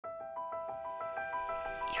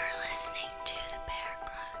You're listening to the Bear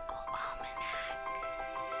Chronicle Almanac.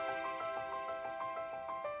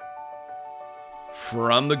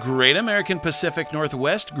 From the great American Pacific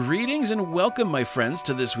Northwest, greetings and welcome, my friends,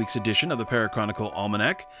 to this week's edition of the Parachronicle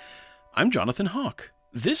Almanac. I'm Jonathan Hawk.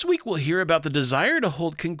 This week we'll hear about the desire to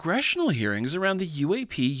hold congressional hearings around the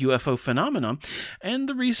UAP UFO phenomenon and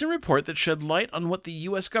the recent report that shed light on what the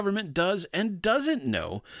U.S. government does and doesn't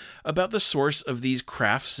know about the source of these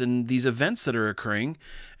crafts and these events that are occurring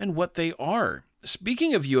and what they are.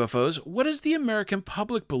 Speaking of UFOs, what does the American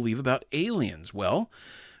public believe about aliens? Well,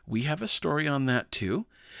 we have a story on that too.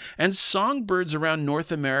 And songbirds around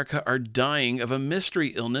North America are dying of a mystery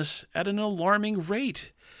illness at an alarming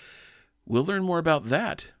rate. We'll learn more about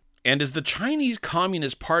that. And is the Chinese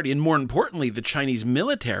Communist Party, and more importantly, the Chinese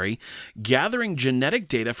military, gathering genetic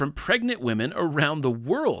data from pregnant women around the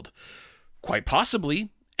world? Quite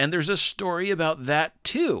possibly, and there's a story about that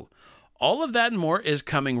too. All of that and more is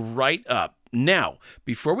coming right up. Now,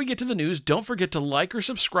 before we get to the news, don't forget to like or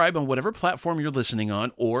subscribe on whatever platform you're listening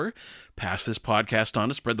on, or pass this podcast on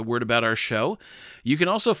to spread the word about our show. You can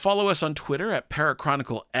also follow us on Twitter at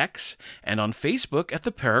ParachronicleX and on Facebook at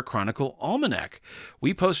the Parachronicle Almanac.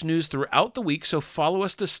 We post news throughout the week, so follow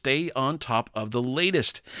us to stay on top of the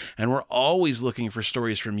latest. And we're always looking for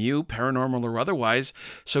stories from you, paranormal or otherwise,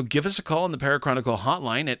 so give us a call on the Parachronicle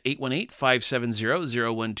hotline at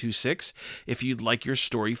 818-570-0126 if you'd like your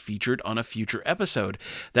story featured on a future episode.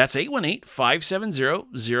 That's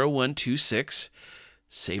 818-570-0126.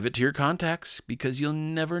 Save it to your contacts because you'll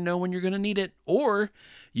never know when you're going to need it. Or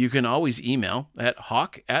you can always email at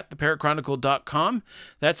hawk@theparachronicle.com.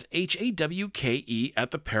 That's HAWKE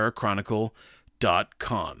at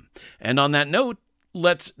theparachronicle.com. And on that note,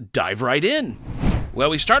 let's dive right in. Well,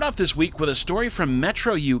 we start off this week with a story from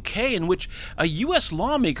Metro UK in which a U.S.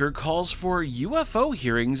 lawmaker calls for UFO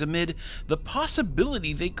hearings amid the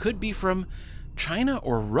possibility they could be from China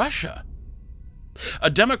or Russia. A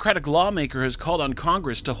Democratic lawmaker has called on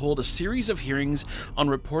Congress to hold a series of hearings on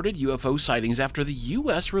reported UFO sightings after the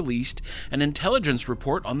U.S. released an intelligence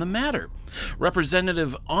report on the matter.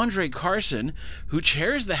 Representative Andre Carson, who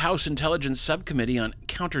chairs the House Intelligence Subcommittee on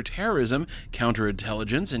Counterterrorism,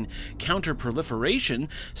 Counterintelligence, and Counterproliferation,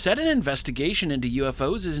 said an investigation into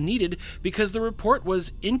UFOs is needed because the report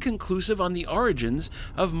was inconclusive on the origins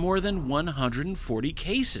of more than 140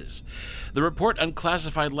 cases. The report,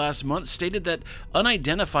 unclassified last month, stated that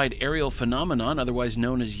unidentified aerial phenomenon, otherwise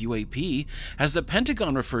known as UAP, as the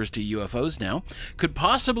Pentagon refers to UFOs now, could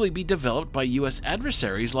possibly be developed by U.S.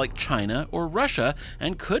 adversaries like China or Russia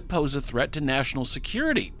and could pose a threat to national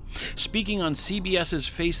security. Speaking on CBS's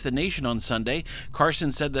Face the Nation on Sunday,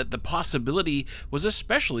 Carson said that the possibility was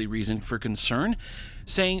especially reason for concern,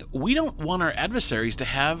 saying, "We don't want our adversaries to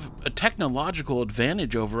have a technological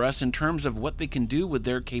advantage over us in terms of what they can do with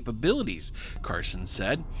their capabilities," Carson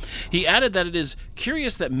said. He added that it is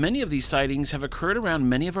curious that many of these sightings have occurred around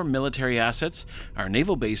many of our military assets, our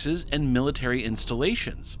naval bases, and military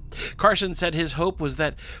installations. Carson said his hope was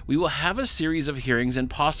that we will have a series of hearings and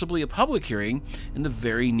possibly a public hearing in the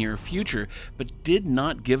very near future, but did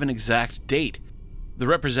not give an exact date. The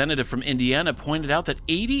representative from Indiana pointed out that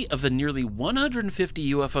 80 of the nearly 150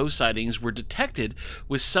 UFO sightings were detected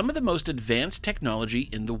with some of the most advanced technology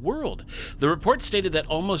in the world. The report stated that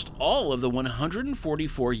almost all of the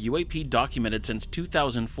 144 UAP documented since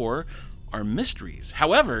 2004 are mysteries.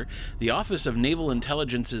 However, the Office of Naval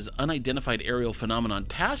Intelligence's Unidentified Aerial Phenomenon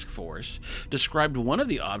Task Force described one of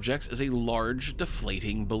the objects as a large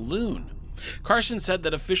deflating balloon. Carson said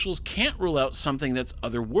that officials can't rule out something that's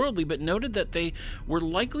otherworldly, but noted that they were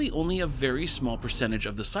likely only a very small percentage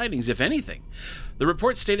of the sightings, if anything. The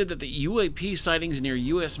report stated that the UAP sightings near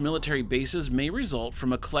U.S. military bases may result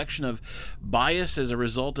from a collection of bias as a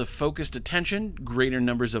result of focused attention, greater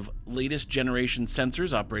numbers of latest generation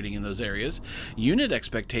sensors operating in those areas, unit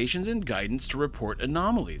expectations, and guidance to report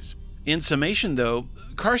anomalies. In summation, though,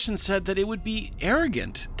 Carson said that it would be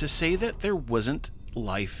arrogant to say that there wasn't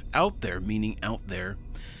life out there, meaning out there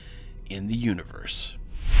in the universe.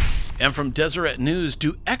 And from Deseret News,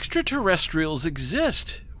 do extraterrestrials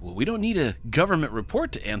exist? Well, we don't need a government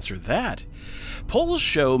report to answer that. Polls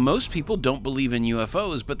show most people don't believe in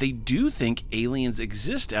UFOs, but they do think aliens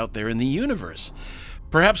exist out there in the universe.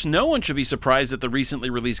 Perhaps no one should be surprised that the recently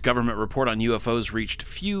released government report on UFOs reached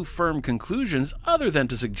few firm conclusions other than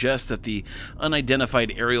to suggest that the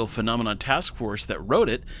Unidentified Aerial Phenomenon Task Force that wrote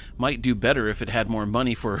it might do better if it had more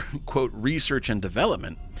money for, quote, research and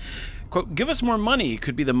development. Quote, "Give us more money"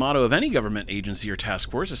 could be the motto of any government agency or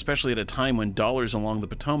task force, especially at a time when dollars along the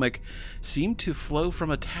Potomac seem to flow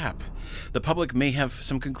from a tap. The public may have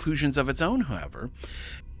some conclusions of its own, however.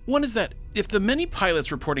 One is that if the many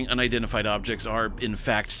pilots reporting unidentified objects are, in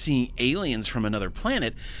fact, seeing aliens from another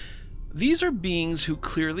planet, these are beings who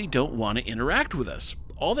clearly don't want to interact with us.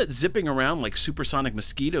 All that zipping around like supersonic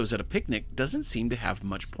mosquitoes at a picnic doesn't seem to have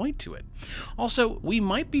much point to it. Also, we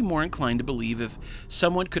might be more inclined to believe if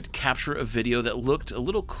someone could capture a video that looked a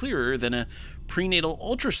little clearer than a prenatal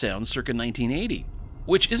ultrasound circa 1980.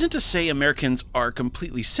 Which isn't to say Americans are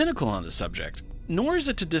completely cynical on the subject, nor is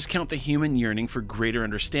it to discount the human yearning for greater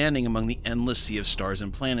understanding among the endless sea of stars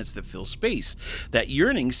and planets that fill space. That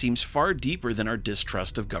yearning seems far deeper than our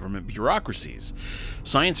distrust of government bureaucracies.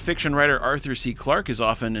 Science fiction writer Arthur C. Clarke is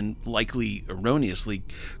often, and likely erroneously,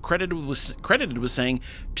 credited with saying,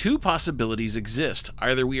 two possibilities exist.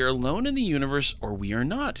 Either we are alone in the universe or we are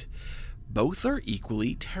not. Both are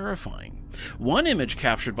equally terrifying. One image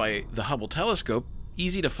captured by the Hubble telescope,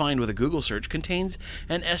 easy to find with a Google search, contains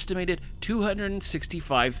an estimated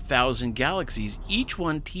 265,000 galaxies, each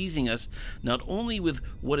one teasing us not only with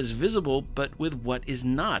what is visible, but with what is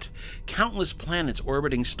not. Countless planets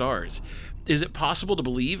orbiting stars. Is it possible to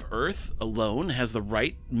believe Earth alone has the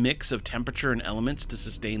right mix of temperature and elements to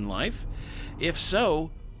sustain life? If so,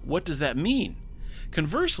 what does that mean?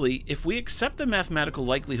 Conversely, if we accept the mathematical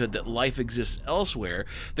likelihood that life exists elsewhere,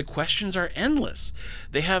 the questions are endless.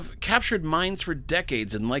 They have captured minds for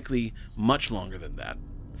decades and likely much longer than that.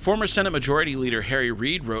 Former Senate Majority Leader Harry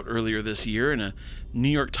Reid wrote earlier this year in a New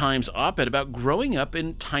York Times op-ed about growing up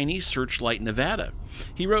in tiny Searchlight, Nevada.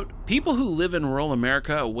 He wrote, "People who live in rural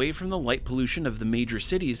America away from the light pollution of the major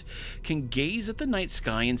cities can gaze at the night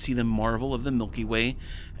sky and see the marvel of the Milky Way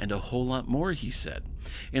and a whole lot more," he said.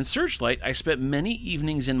 "In Searchlight, I spent many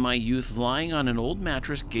evenings in my youth lying on an old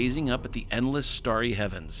mattress gazing up at the endless starry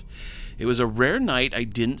heavens. It was a rare night I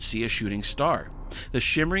didn't see a shooting star. The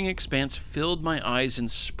shimmering expanse filled my eyes and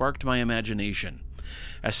sparked my imagination."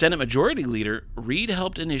 As Senate Majority Leader, Reid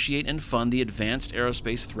helped initiate and fund the Advanced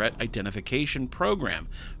Aerospace Threat Identification Program,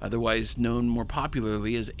 otherwise known more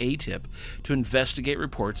popularly as ATIP, to investigate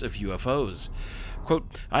reports of UFOs.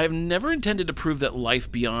 Quote, "I have never intended to prove that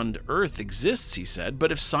life beyond Earth exists," he said,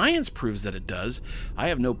 "but if science proves that it does, I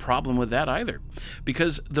have no problem with that either.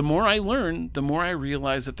 Because the more I learn, the more I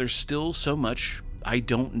realize that there's still so much I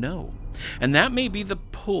don't know. And that may be the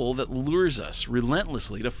pull that lures us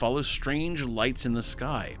relentlessly to follow strange lights in the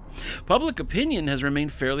sky. Public opinion has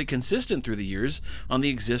remained fairly consistent through the years on the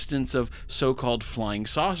existence of so-called flying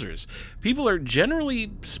saucers. People are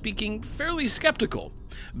generally speaking fairly skeptical.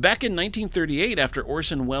 Back in 1938, after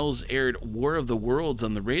Orson Welles aired War of the Worlds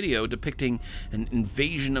on the radio depicting an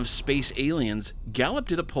invasion of space aliens, Gallup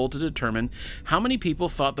did a poll to determine how many people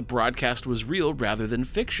thought the broadcast was real rather than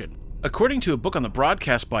fiction. According to a book on the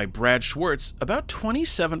broadcast by Brad Schwartz, about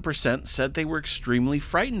 27% said they were extremely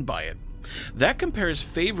frightened by it. That compares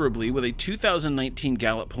favorably with a 2019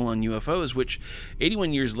 Gallup poll on UFOs, which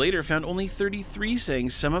 81 years later found only 33 saying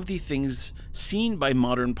some of the things seen by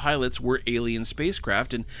modern pilots were alien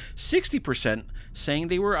spacecraft, and 60% saying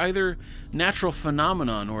they were either natural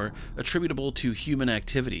phenomenon or attributable to human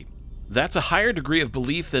activity. That's a higher degree of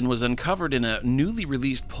belief than was uncovered in a newly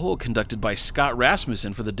released poll conducted by Scott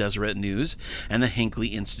Rasmussen for the Deseret News and the Hinckley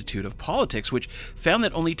Institute of Politics, which found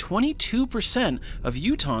that only 22% of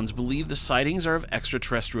Utahns believe the sightings are of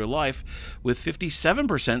extraterrestrial life, with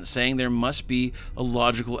 57% saying there must be a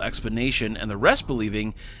logical explanation and the rest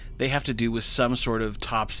believing they have to do with some sort of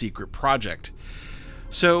top-secret project.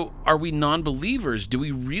 So, are we non-believers? Do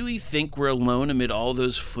we really think we're alone amid all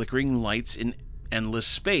those flickering lights in endless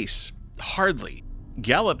space? Hardly.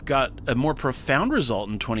 Gallup got a more profound result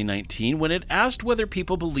in 2019 when it asked whether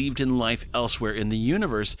people believed in life elsewhere in the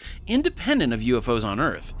universe, independent of UFOs on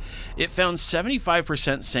Earth. It found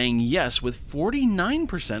 75% saying yes, with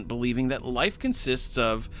 49% believing that life consists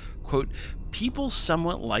of, quote, people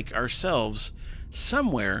somewhat like ourselves,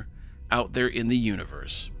 somewhere out there in the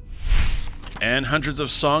universe. And hundreds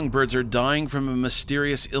of songbirds are dying from a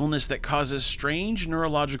mysterious illness that causes strange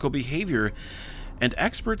neurological behavior, and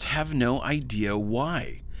experts have no idea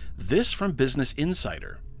why. This from Business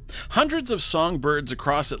Insider. Hundreds of songbirds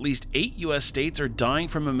across at least 8 U.S. states are dying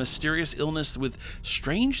from a mysterious illness with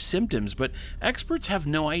strange symptoms, but experts have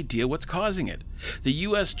no idea what's causing it. The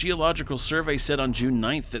U.S. Geological Survey said on June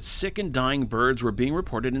 9th that sick and dying birds were being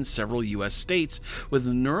reported in several U.S. states with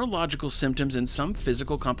neurological symptoms and some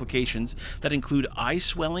physical complications that include eye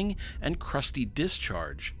swelling and crusty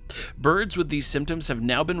discharge. Birds with these symptoms have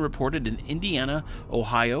now been reported in Indiana,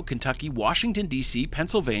 Ohio, Kentucky, Washington, D.C.,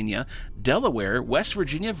 Pennsylvania, Delaware, West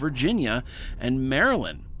Virginia, Virginia, and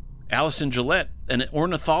Maryland. Allison Gillette, an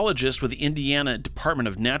ornithologist with the Indiana Department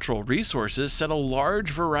of Natural Resources, said a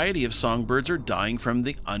large variety of songbirds are dying from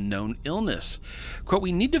the unknown illness. Quote,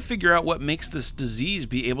 "We need to figure out what makes this disease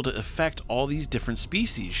be able to affect all these different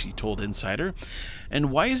species," she told Insider. "And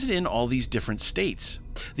why is it in all these different states?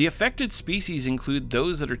 The affected species include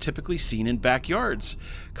those that are typically seen in backyards: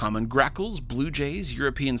 common grackles, blue jays,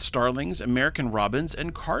 European starlings, American robins,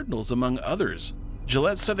 and cardinals, among others."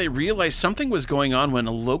 Gillette said they realized something was going on when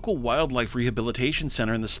a local wildlife rehabilitation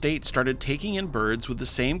center in the state started taking in birds with the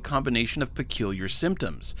same combination of peculiar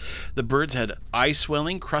symptoms. The birds had eye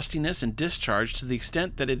swelling, crustiness, and discharge to the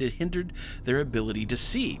extent that it had hindered their ability to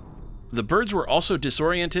see. The birds were also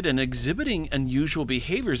disoriented and exhibiting unusual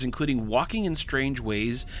behaviors, including walking in strange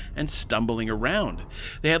ways and stumbling around.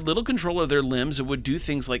 They had little control of their limbs and would do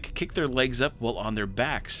things like kick their legs up while on their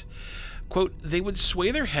backs. Quote, "They would sway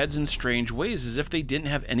their heads in strange ways as if they didn't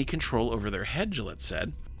have any control over their head," Gillette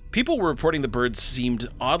said. People were reporting the birds seemed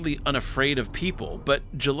oddly unafraid of people, but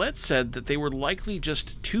Gillette said that they were likely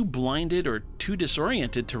just too blinded or too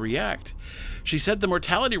disoriented to react. She said the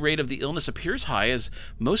mortality rate of the illness appears high, as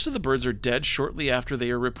most of the birds are dead shortly after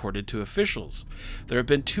they are reported to officials. There have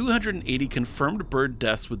been 280 confirmed bird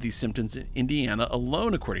deaths with these symptoms in Indiana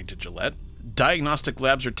alone, according to Gillette. Diagnostic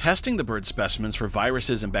labs are testing the bird specimens for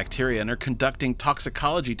viruses and bacteria and are conducting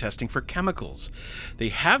toxicology testing for chemicals. They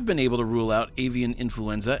have been able to rule out avian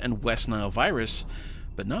influenza and West Nile virus,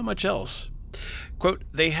 but not much else. Quote,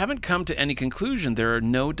 "They haven't come to any conclusion. There are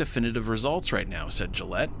no definitive results right now," said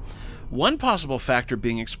Gillette. One possible factor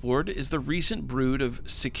being explored is the recent brood of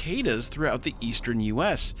cicadas throughout the eastern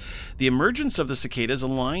U.S. The emergence of the cicadas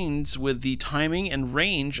aligns with the timing and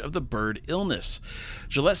range of the bird illness.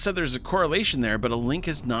 Gillette said there's a correlation there, but a link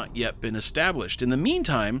has not yet been established. In the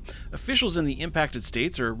meantime, officials in the impacted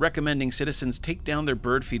states are recommending citizens take down their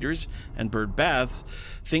bird feeders and bird baths,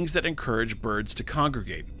 things that encourage birds to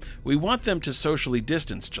congregate. "We want them to socially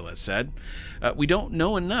distance," Gillette said. "We don't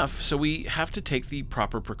know enough, so we have to take the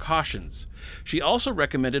proper precautions." She also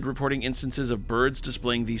recommended reporting instances of birds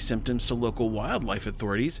displaying these symptoms to local wildlife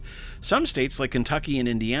authorities. Some states, like Kentucky and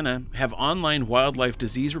Indiana, have online wildlife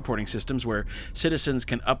disease reporting systems where citizens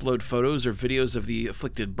can upload photos or videos of the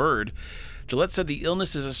afflicted bird. Gillette said the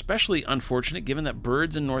illness is especially unfortunate given that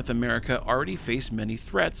birds in North America already face many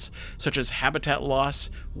threats, such as habitat loss,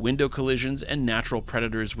 window collisions, and natural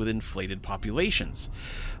predators with inflated populations.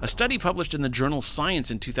 A study published in the journal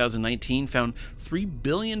Science in 2019 found 3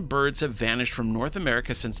 billion birds have vanished from North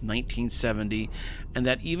America since 1970, and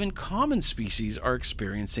that even common species are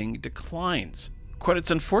experiencing declines. Quote,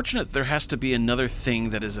 "It's unfortunate there has to be another thing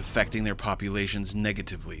that is affecting their populations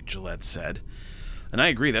negatively," Gillette said. And I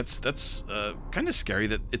agree, that's kind of scary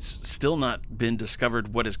that it's still not been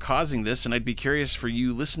discovered what is causing this, and I'd be curious for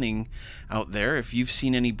you listening out there, if you've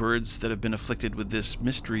seen any birds that have been afflicted with this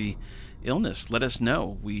mystery illness, let us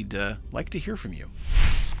know. We'd like to hear from you.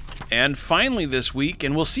 And finally this week,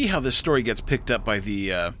 and we'll see how this story gets picked up by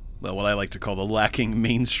the, what I like to call the lacking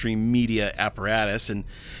mainstream media apparatus, and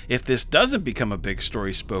if this doesn't become a big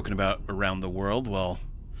story spoken about around the world, well,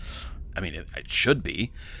 I mean, it should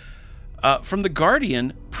be. From The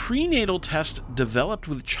Guardian, prenatal test developed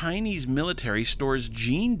with Chinese military stores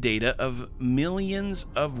gene data of millions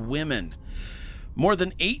of women. More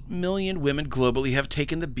than 8 million women globally have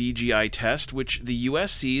taken the BGI test, which the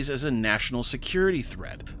U.S. sees as a national security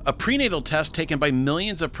threat. A prenatal test taken by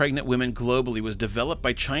millions of pregnant women globally was developed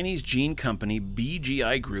by Chinese gene company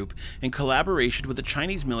BGI Group in collaboration with the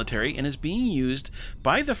Chinese military and is being used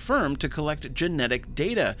by the firm to collect genetic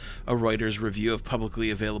data, a Reuters review of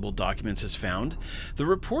publicly available documents has found. The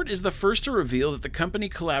report is the first to reveal that the company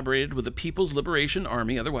collaborated with the People's Liberation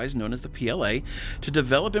Army, otherwise known as the PLA, to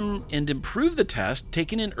develop and improve the test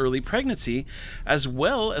taken in early pregnancy, as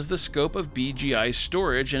well as the scope of BGI's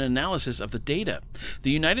storage and analysis of the data. The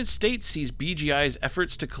United States sees BGI's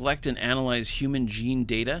efforts to collect and analyze human gene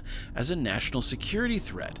data as a national security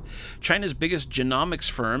threat. China's biggest genomics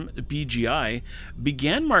firm, BGI,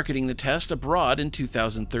 began marketing the test abroad in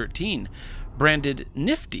 2013. Branded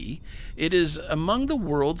Nifty, it is among the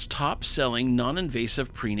world's top-selling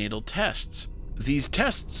non-invasive prenatal tests. These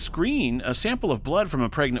tests screen a sample of blood from a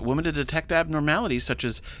pregnant woman to detect abnormalities such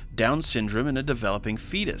as Down syndrome in a developing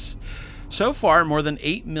fetus. So far, more than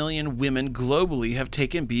 8 million women globally have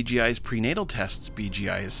taken BGI's prenatal tests,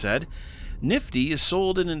 BGI has said. Nifty is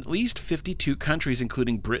sold in at least 52 countries,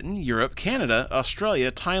 including Britain, Europe, Canada, Australia,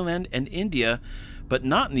 Thailand, and India, but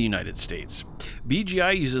not in the United States.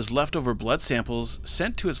 BGI uses leftover blood samples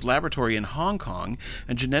sent to its laboratory in Hong Kong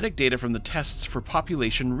and genetic data from the tests for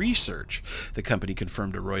population research, the company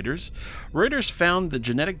confirmed to Reuters. Reuters found the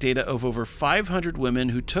genetic data of over 500 women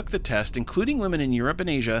who took the test, including women in Europe and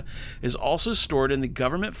Asia, is also stored in the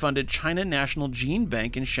government-funded China National Gene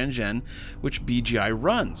Bank in Shenzhen, which BGI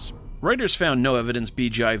runs. Reuters found no evidence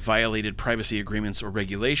BGI violated privacy agreements or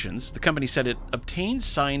regulations. The company said it obtains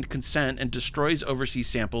signed consent and destroys overseas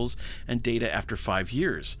samples and data after 5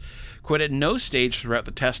 years. Quote, at no stage throughout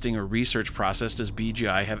the testing or research process does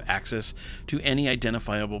BGI have access to any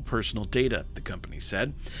identifiable personal data, the company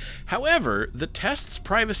said. However, the test's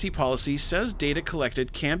privacy policy says data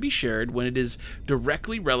collected can be shared when it is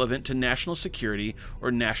directly relevant to national security or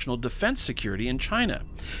national defense security in China.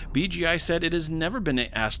 BGI said it has never been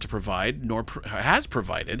asked to provide, nor has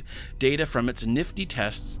provided, data from its nifty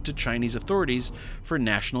tests to Chinese authorities for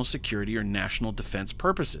national security or national defense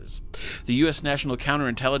purposes. The U.S. National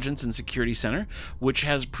Counterintelligence and Security Center, which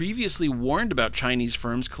has previously warned about Chinese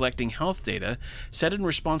firms collecting health data, said in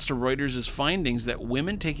response to Reuters' findings that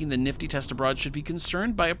women taking the nifty test abroad should be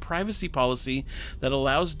concerned by a privacy policy that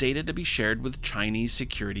allows data to be shared with Chinese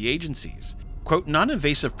security agencies. Quote,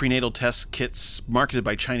 non-invasive prenatal test kits marketed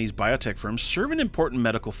by Chinese biotech firms serve an important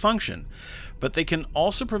medical function, but they can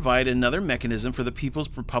also provide another mechanism for the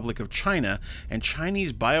People's Republic of China and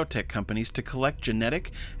Chinese biotech companies to collect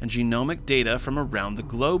genetic and genomic data from around the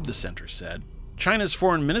globe, the center said. China's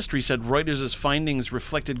foreign ministry said Reuters' findings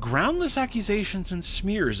reflected groundless accusations and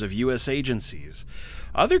smears of U.S. agencies.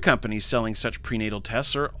 Other companies selling such prenatal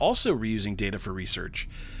tests are also reusing data for research,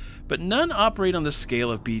 but none operate on the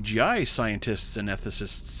scale of BGI, scientists and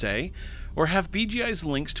ethicists say, or have BGI's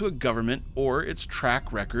links to a government or its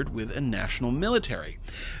track record with a national military.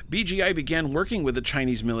 BGI began working with the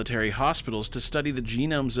Chinese military hospitals to study the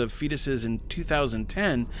genomes of fetuses in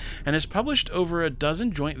 2010 and has published over a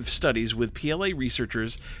dozen joint studies with PLA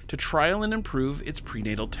researchers to trial and improve its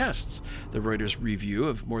prenatal tests, the Reuters review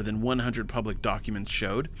of more than 100 public documents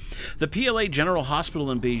showed. The PLA General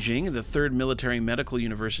Hospital in Beijing and the Third Military Medical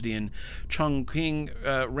University in Chongqing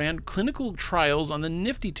ran clinical trials on the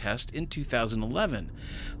nifty test in 2011.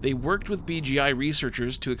 They worked with BGI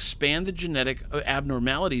researchers to expand the genetic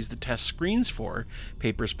abnormalities the test screens for,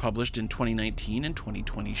 papers published in 2019 and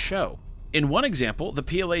 2020 show. In one example, the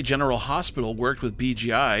PLA General Hospital worked with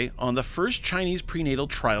BGI on the first Chinese prenatal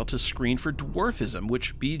trial to screen for dwarfism,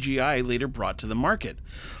 which BGI later brought to the market.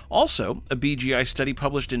 Also, a BGI study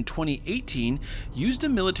published in 2018 used a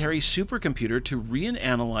military supercomputer to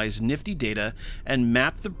reanalyze nifty data and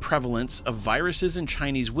map the prevalence of viruses in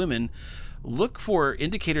Chinese women, look for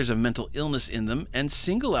indicators of mental illness in them, and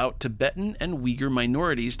single out Tibetan and Uyghur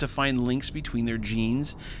minorities to find links between their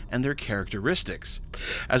genes and their characteristics.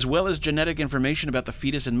 As well as genetic information about the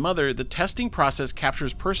fetus and mother, the testing process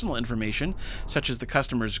captures personal information such as the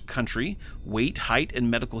customer's country, weight, height, and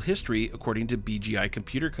medical history, according to BGI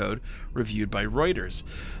computer code reviewed by Reuters.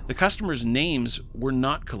 The customers' names were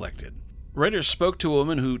not collected. Reuters spoke to a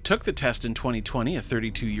woman who took the test in 2020, a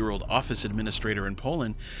 32-year-old office administrator in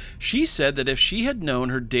Poland. She said that if she had known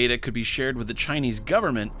her data could be shared with the Chinese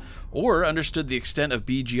government or understood the extent of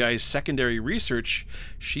BGI's secondary research,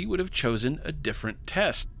 she would have chosen a different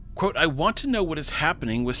test. Quote, I want to know what is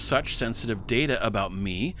happening with such sensitive data about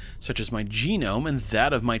me, such as my genome and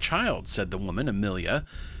that of my child, said the woman, Amelia,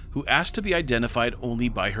 who asked to be identified only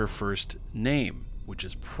by her first name, which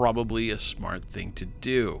is probably a smart thing to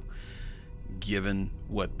do, given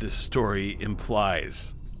what this story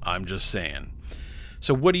implies. I'm just saying.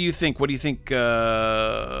 So what do you think? What do you think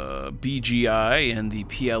BGI and the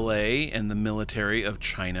PLA and the military of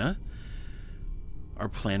China are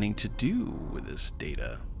planning to do with this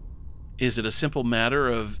data? Is it a simple matter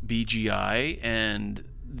of BGI and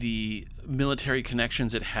the military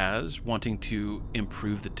connections it has wanting to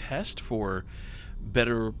improve the test for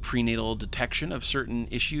better prenatal detection of certain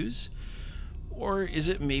issues? Or is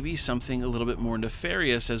it maybe something a little bit more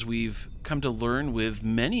nefarious, as we've come to learn with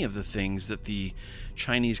many of the things that the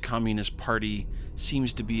Chinese Communist Party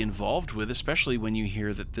seems to be involved with, especially when you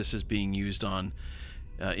hear that this is being used on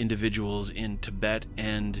individuals in Tibet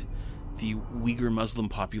and the Uyghur Muslim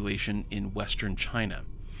population in Western China?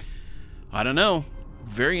 I don't know.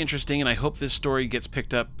 Very interesting, and I hope this story gets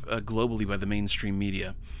picked up globally by the mainstream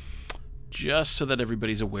media, just so that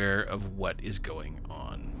everybody's aware of what is going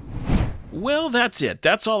on. Well, that's it.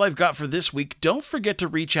 That's all I've got for this week. Don't forget to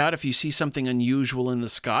reach out if you see something unusual in the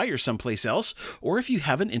sky or someplace else, or if you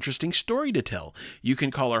have an interesting story to tell. You can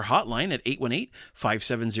call our hotline at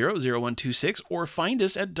 818-570-0126 or find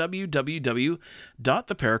us at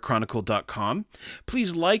www.theparachronicle.com.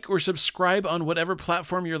 Please like or subscribe on whatever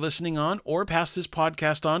platform you're listening on, or pass this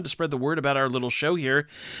podcast on to spread the word about our little show here.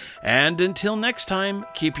 And until next time,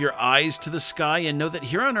 keep your eyes to the sky and know that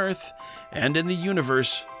here on Earth and in the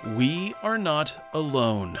universe, we are not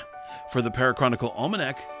alone. For the Parachronicle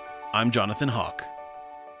Almanac, I'm Jonathan Hawk.